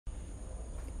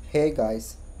Hey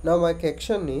guys, now my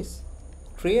question is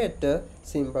create a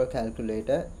simple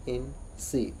calculator in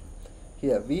C.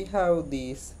 Here we have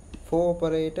these four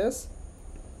operators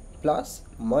plus,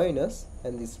 minus,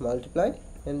 and this multiply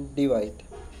and divide.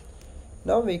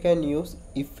 Now we can use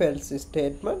if else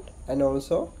statement and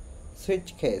also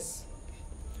switch case.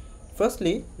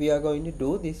 Firstly, we are going to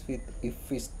do this with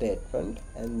if statement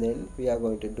and then we are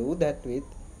going to do that with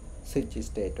switch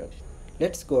statement.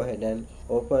 Let's go ahead and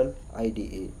open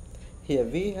IDE. Here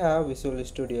we have Visual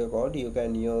Studio Code. You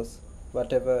can use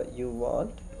whatever you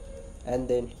want and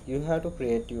then you have to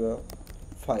create your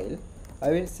file.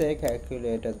 I will say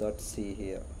calculator.c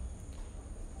here.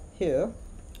 Here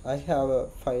I have a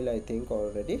file I think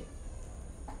already.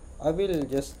 I will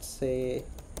just say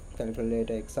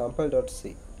calculator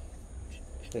example.c.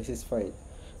 This is fine.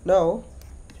 Now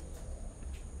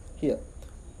here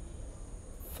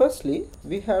firstly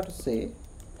we have to say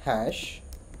hash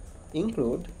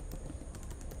include.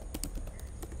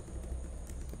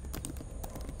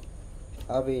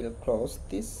 I will close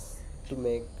this to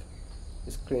make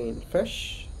the screen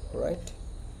fresh, right?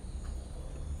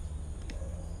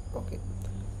 Okay,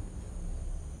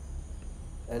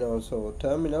 and also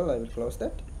terminal I will close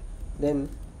that. Then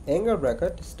angle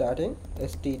bracket starting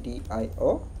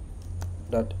stdio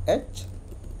dot h.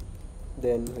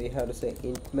 Then we have to say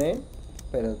int main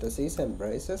parentheses and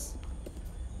braces.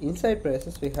 Inside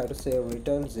braces we have to say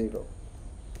return 0.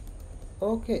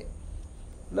 Okay,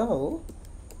 now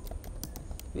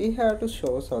we have to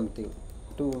show something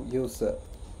to user.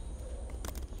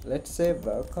 Let's say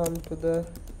welcome to the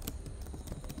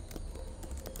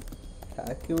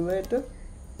calculator.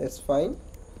 That's fine.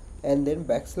 And then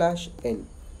backslash n.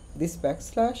 This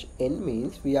backslash n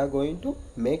means we are going to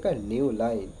make a new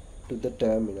line to the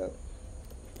terminal.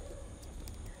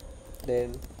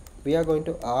 Then we are going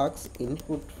to ask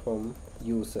input from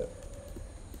user.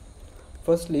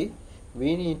 Firstly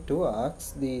we need to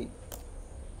ask the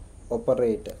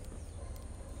operator,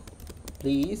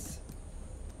 please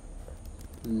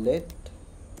let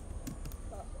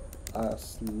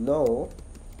us know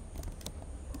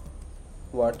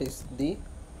what is the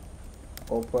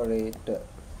operator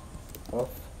of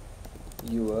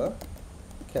your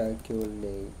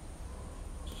calculation,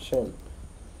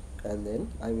 and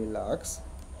then I will ask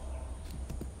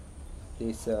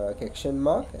this question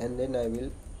mark and then I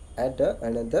will add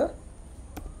another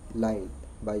line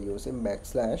by using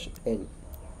backslash n.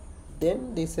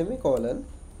 Then the semicolon.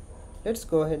 Let's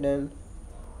go ahead and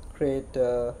create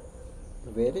a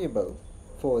variable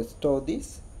for store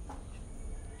this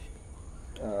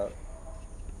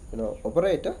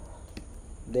operator.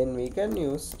 Then we can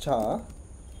use char.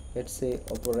 Let's say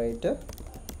operator,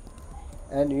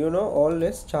 and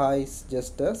always char is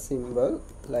just a symbol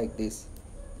like this,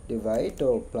 divide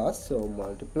or plus or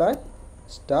multiply,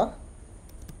 star,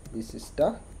 this is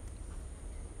star,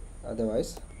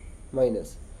 otherwise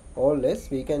minus. Always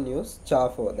we can use char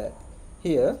for that.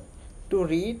 Here to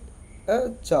read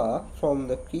a char from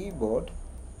the keyboard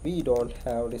we don't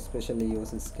have to specially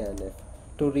use scanf.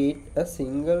 To read a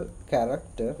single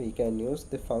character we can use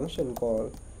the function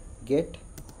called get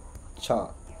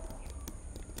char.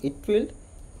 It will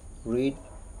read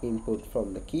input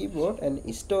from the keyboard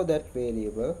and store that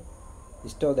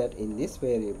in this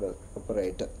variable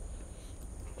operator.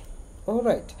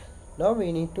 Alright, now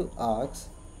we need to ask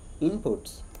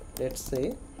inputs. Let's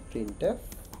say printf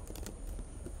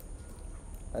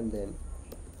and then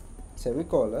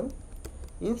semicolon.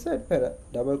 Inside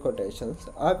double quotations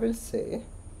I will say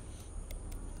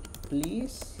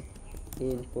please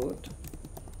input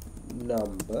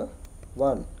number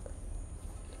 1.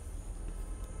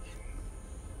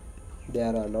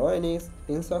 There are no any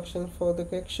instructions for the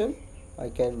question. I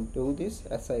can do this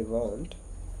as I want.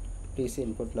 Please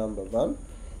input number 1,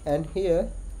 and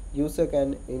here user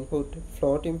can input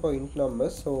floating point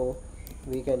numbers, so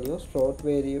we can use float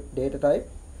data type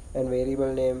and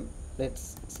variable name,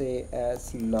 let's say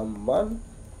as num1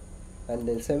 and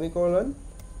then semicolon.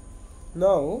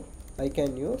 Now I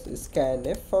can use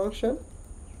scanf function,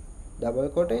 double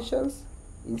quotations,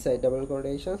 inside double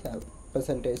quotations have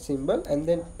percentage symbol and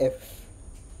then f.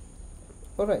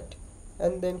 Alright,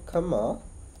 and then comma.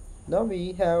 Now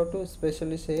we have to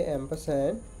specially say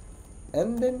ampersand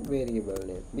and then variable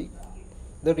name.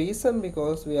 The reason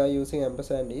because we are using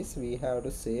ampersand is we have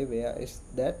to say where is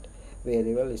that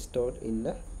variable stored in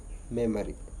the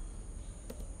memory.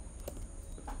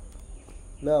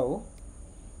 Now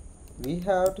we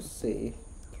have to say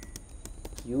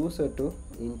user to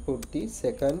input the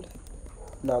second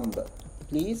number.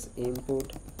 Please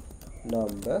input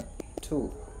number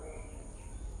 2.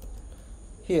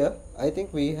 Here I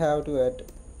think we have to add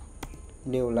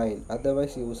new line,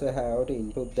 otherwise user have to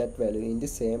input that value in the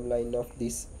same line of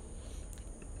this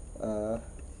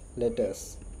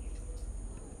letters.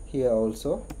 Here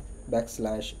also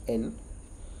 \n.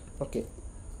 Okay,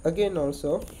 again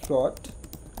also float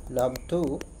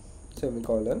num2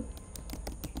 semicolon.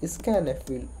 Scanf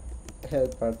will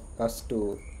help us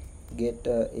to get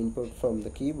input from the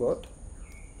keyboard.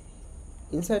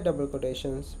 Inside double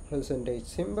quotations percentage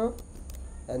symbol,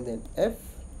 and then f.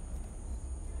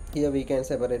 Here we can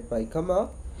separate by comma,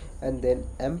 and then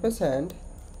ampersand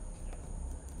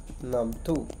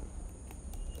num2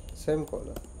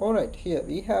 semicolon. Alright, here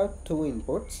we have two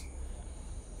inputs.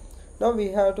 Now we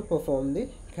have to perform the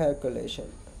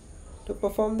calculation. To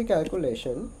perform the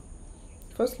calculation,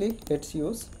 firstly let's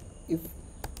use if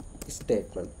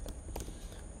statement.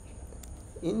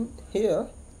 In here,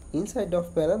 inside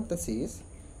of parentheses,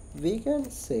 we can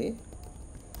say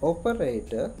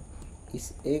operator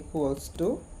is equals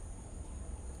to,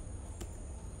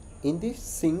 in the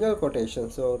single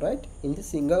quotations. Alright, in the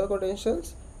single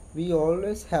quotations we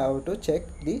always have to check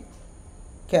the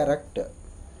character.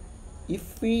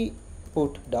 If we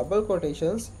put double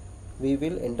quotations, we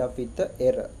will end up with the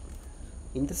error.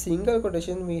 In the single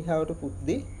quotation we have to put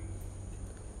the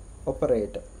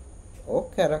operator or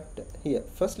character here.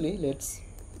 Firstly let's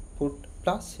put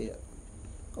plus here.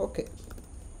 Okay,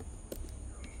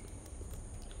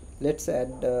 let's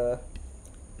add the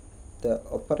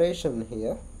operation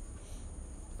here.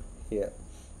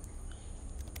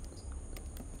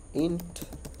 Int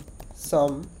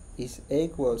sum is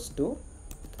equals to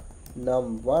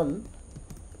num1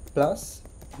 plus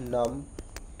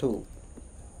num2.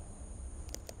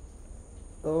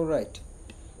 Alright,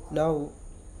 now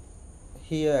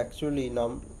here actually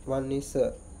num1 is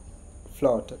a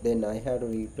float, then I have to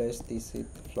replace this with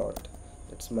float.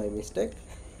 That's my mistake.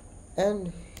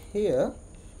 And here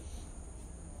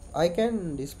I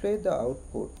can display the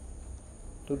output.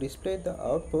 To display the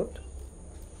output,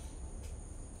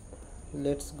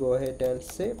 let's go ahead and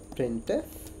say printf,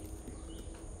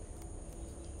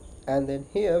 and then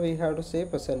here we have to say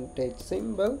percentage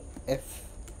symbol f,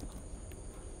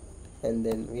 and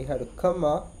then we have to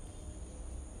comma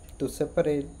to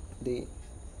separate the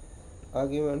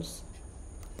arguments,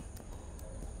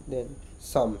 then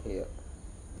sum here,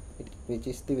 which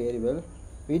is the variable.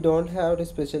 We don't have to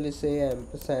specially say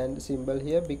ampersand symbol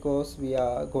here because we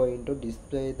are going to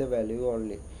display the value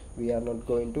only. We are not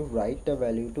going to write a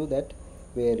value to that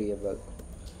variable.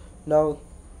 Now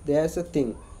there's a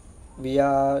thing, we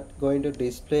are going to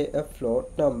display a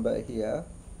float number here,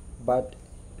 but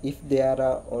if there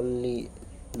are only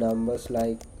numbers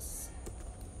like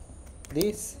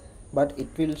this, but it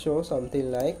will show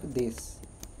something like this,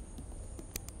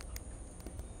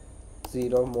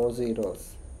 0 more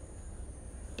zeros.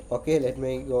 Okay, let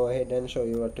me go ahead and show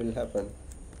you what will happen.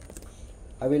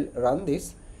 I will run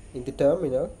this in the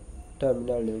terminal,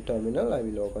 new terminal. I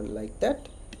will open like that,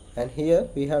 and here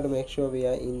we have to make sure we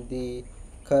are in the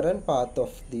current path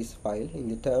of this file in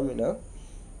the terminal.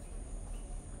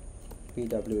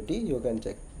 pwd, you can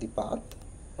check the path.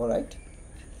 Alright,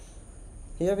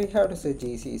 here we have to say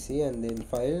gcc and then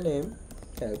file name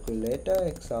calculator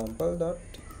example.c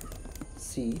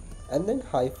and then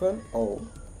 -o,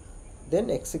 then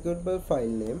executable file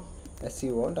name as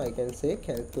you want. I can say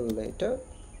calculator.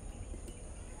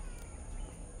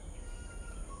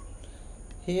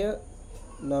 Here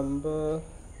number,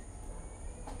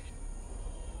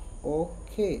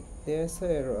 okay, there's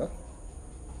an error.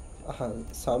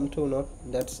 Sum2, not,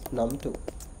 that's num2.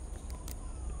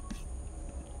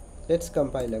 Let's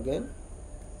compile again.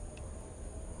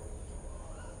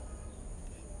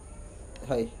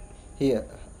 Here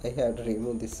I have to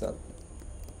remove this one.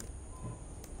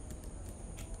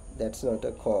 That's not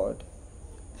a code.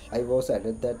 I was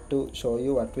added that to show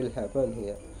you what will happen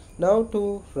here. Now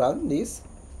to run this,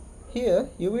 here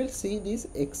you will see this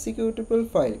executable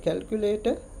file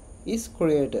calculator is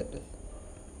created.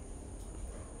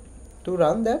 To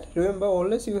run that, remember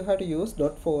always you have to use ./,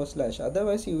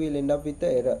 otherwise you will end up with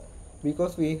the error,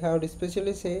 because we have to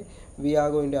specially say we are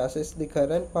going to access the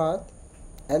current path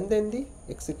and then the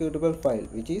executable file,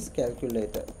 which is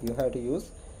calculator. You have to use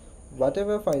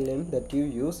whatever file name that you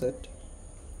use it,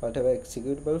 whatever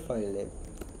executable file name.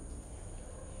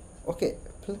 Okay,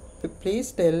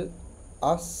 please tell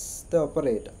us the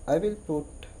operator. I will put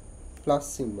plus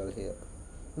symbol here.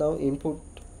 Now input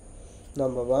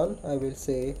number 1, I will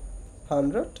say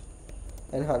 100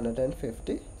 and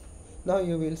 150. Now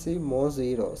you will see more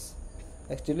zeros.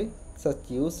 Actually such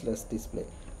useless display.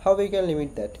 How we can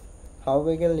limit that?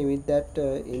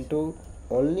 Into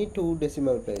only 2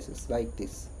 decimal places like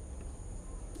this.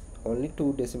 Only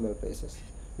 2 decimal places.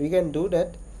 We can do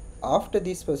that after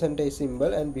this percentage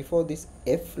symbol and before this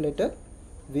F letter.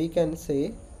 We can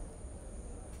say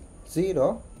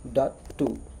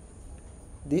 0.2.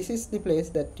 This is the place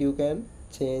that you can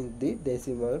change the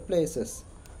decimal places.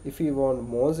 If you want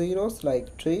more zeros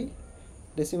like 3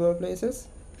 decimal places,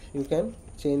 you can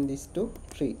change this to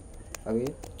 3. I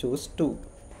will choose 2.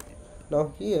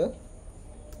 Now here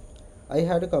I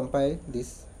have to compile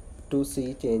this to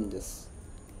see changes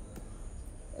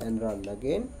and run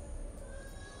again.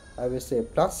 I will say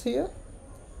plus here,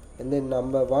 and then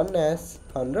number 1 as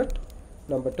 100,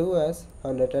 number 2 as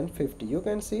 150. You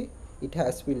can see it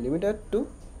has been limited to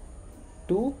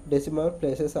 2 decimal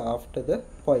places after the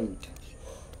point.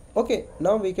 Okay,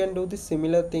 now we can do the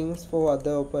similar things for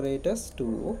other operators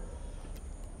too.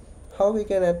 How we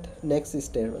can add next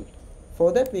statement?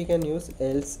 For that we can use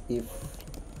else if.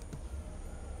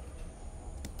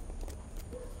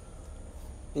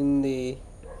 In the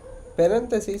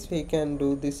parentheses we can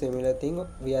do the similar thing.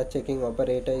 We are checking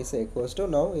operator is equals to.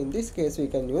 Now in this case we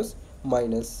can use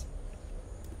minus.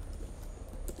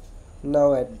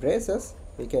 Now at braces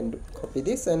we can copy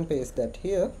this and paste that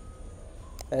here,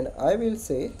 and I will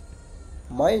say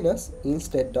minus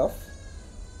instead of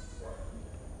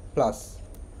plus.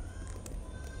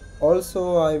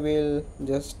 Also I will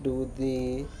just do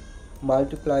the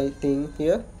multiply thing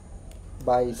here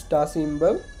by star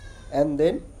symbol, and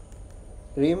then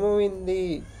removing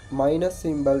the minus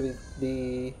symbol with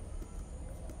the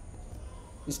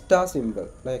star symbol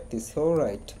like this.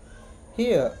 Alright,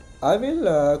 here I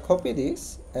will copy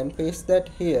this and paste that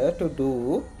here to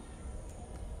do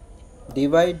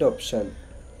divide option.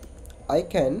 I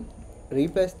can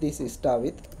replace this star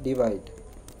with divide.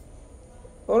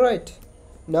 Alright,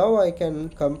 now I can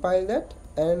compile that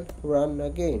and run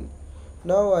again.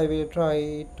 Now I will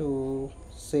try to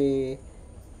say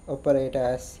operate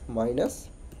as minus,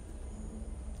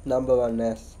 number 1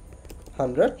 as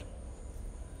 100,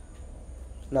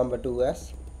 number 2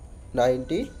 as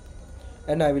 90,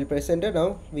 and I will press enter.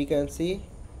 Now we can see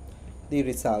the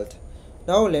result.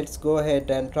 Now let's go ahead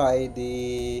and try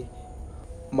the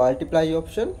multiply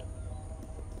option.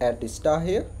 Add the star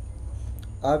here.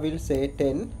 I will say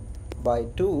 10 by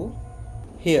 2.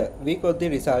 Here we got the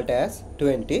result as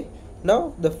 20.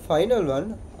 Now the final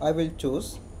one I will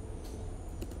choose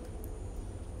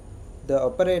the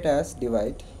operator as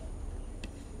divide.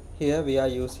 Here we are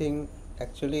using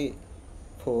actually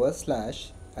 /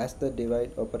 as the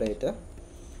divide operator.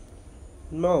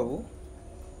 Now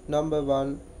number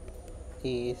 1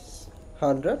 is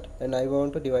 100 and I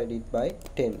want to divide it by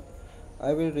 10.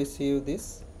 I will receive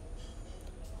this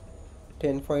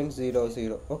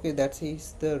 10.00. Okay, that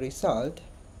is the result.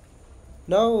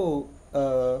 Now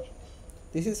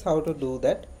this is how to do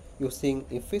that using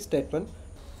if statement.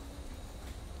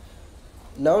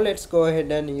 Now let's go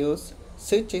ahead and use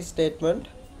switch statement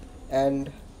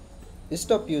and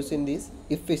stop using this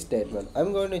if statement.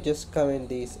 I'm going to just comment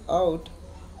this out.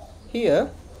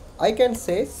 Here I can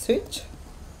say switch,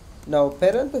 now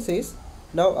parenthesis.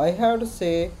 Now I have to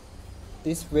say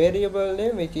this variable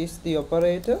name, which is the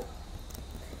operator.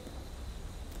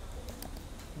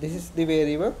 This is the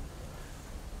variable.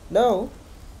 Now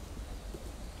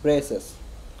braces.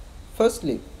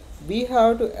 Firstly we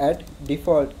have to add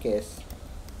default case.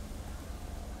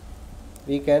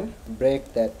 We can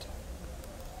break that.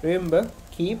 Remember,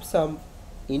 keep some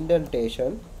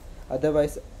indentation,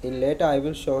 otherwise in later I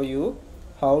will show you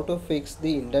how to fix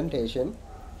the indentation,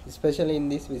 especially in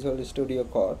this Visual Studio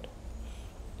Code.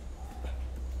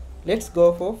 Let's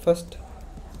go for first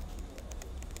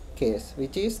case,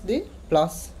 which is the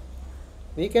plus.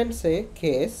 We can say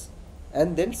case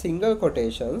and then single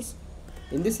quotations.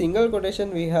 In the single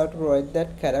quotation we have to write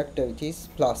that character which is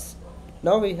plus.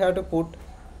 Now we have to put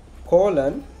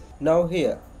colon. Now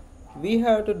here we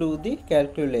have to do the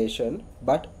calculation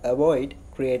but avoid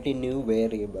creating new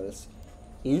variables.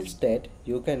 Instead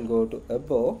you can go to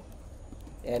above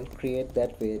and create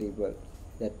that variable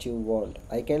that you want.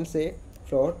 I can say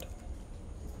float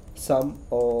sum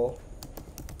or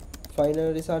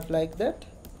final result like that.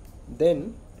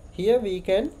 Then here we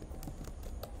can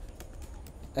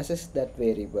access that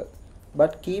variable,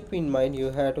 but keep in mind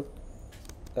you have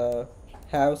to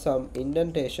have some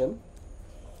indentation.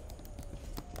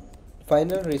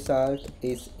 Final result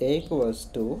is equals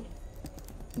to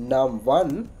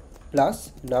num1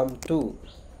 plus num2,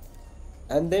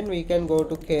 and then we can go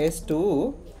to case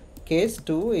 2. Case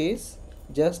 2 is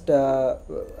just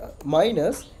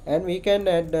minus, and we can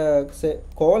add say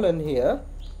colon here.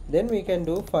 Then we can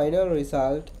do final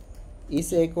result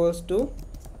is equals to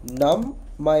num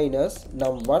minus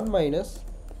num1 minus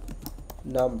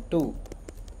num2.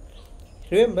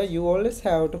 Remember, you always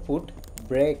have to put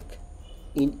break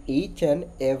in each and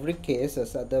every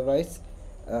cases, otherwise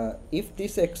if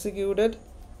this executed,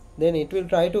 then it will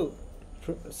try to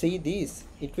see these,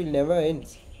 it will never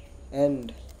ends.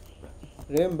 And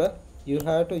remember, you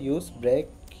have to use break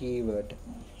keyword.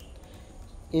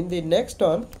 In the next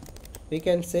one, we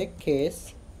can say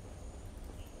case,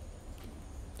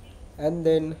 and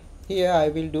then here I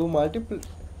will do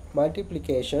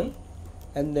multiplication,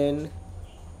 and then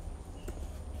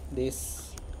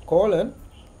this colon,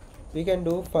 we can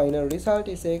do final result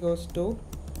is equals to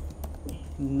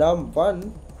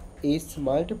num1 is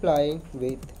multiplying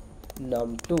with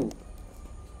num2.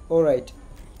 Alright,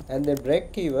 and then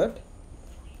break keyword,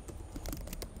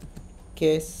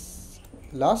 case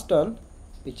last one,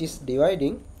 which is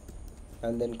dividing,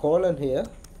 and then colon here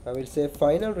I will say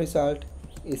final result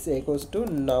is equals to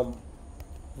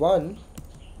num1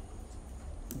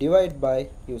 divide by,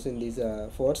 using this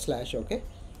 /, okay,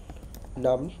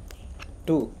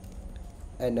 num2,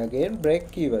 and again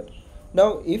break keyword.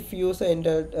 Now if user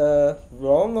entered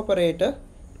wrong operator,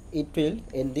 it will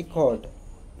end the code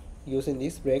using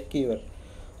this break keyword.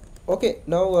 Okay,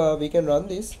 now we can run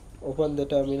this. Open the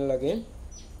terminal again.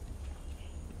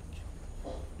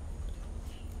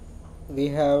 We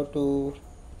have to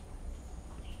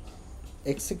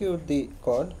execute the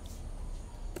code,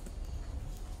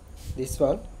 this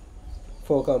one,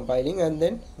 for compiling, and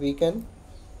then we can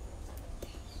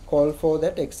call for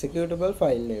that executable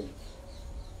file name.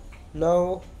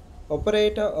 Now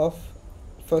operator of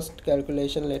first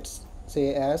calculation, let's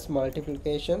say as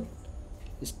multiplication,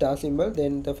 star symbol,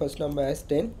 then the first number as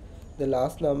 10, the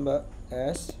last number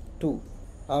as 2.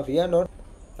 We are not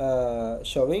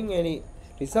showing any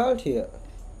result here.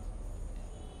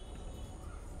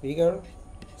 We can't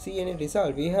see any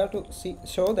result. We have to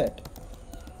show that.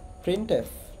 Printf,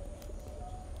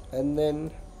 and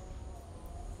then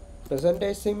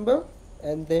percentage symbol,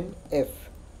 and then f.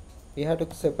 We have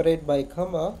to separate by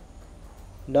comma.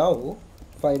 Now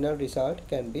final result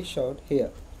can be shown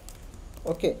here.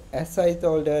 Okay, as I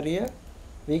told earlier,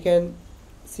 we can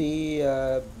see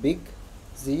big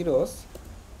zeros.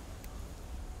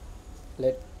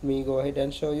 Let me go ahead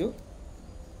and show you.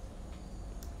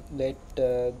 Let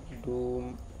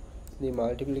do the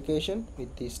multiplication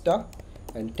with the star,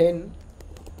 and 10,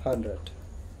 100,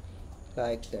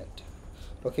 like that.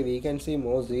 Okay, we can see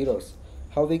more zeros.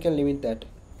 How we can limit that?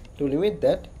 To limit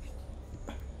that,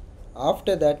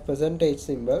 after that percentage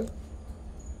symbol,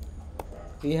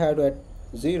 we have to add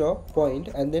 0 point,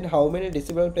 and then how many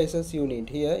decimal places you need.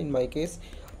 Here in my case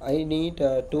I need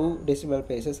 2 decimal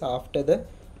places after the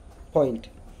point.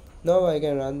 Now I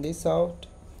can run this out.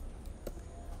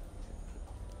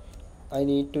 I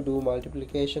need to do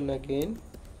multiplication again,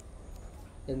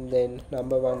 and then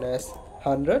number 1 as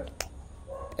 100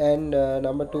 and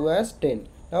number 2 as 10.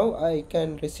 Now I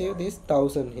can receive this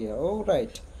 1000 here.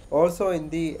 Alright. Also in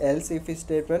the else if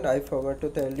statement, I forgot to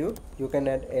tell you, you can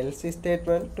add else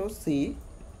statement to see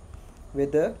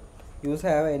whether you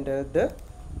have entered the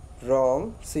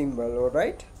wrong symbol.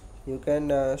 Alright, you can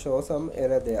show some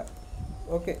error there.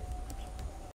 Okay.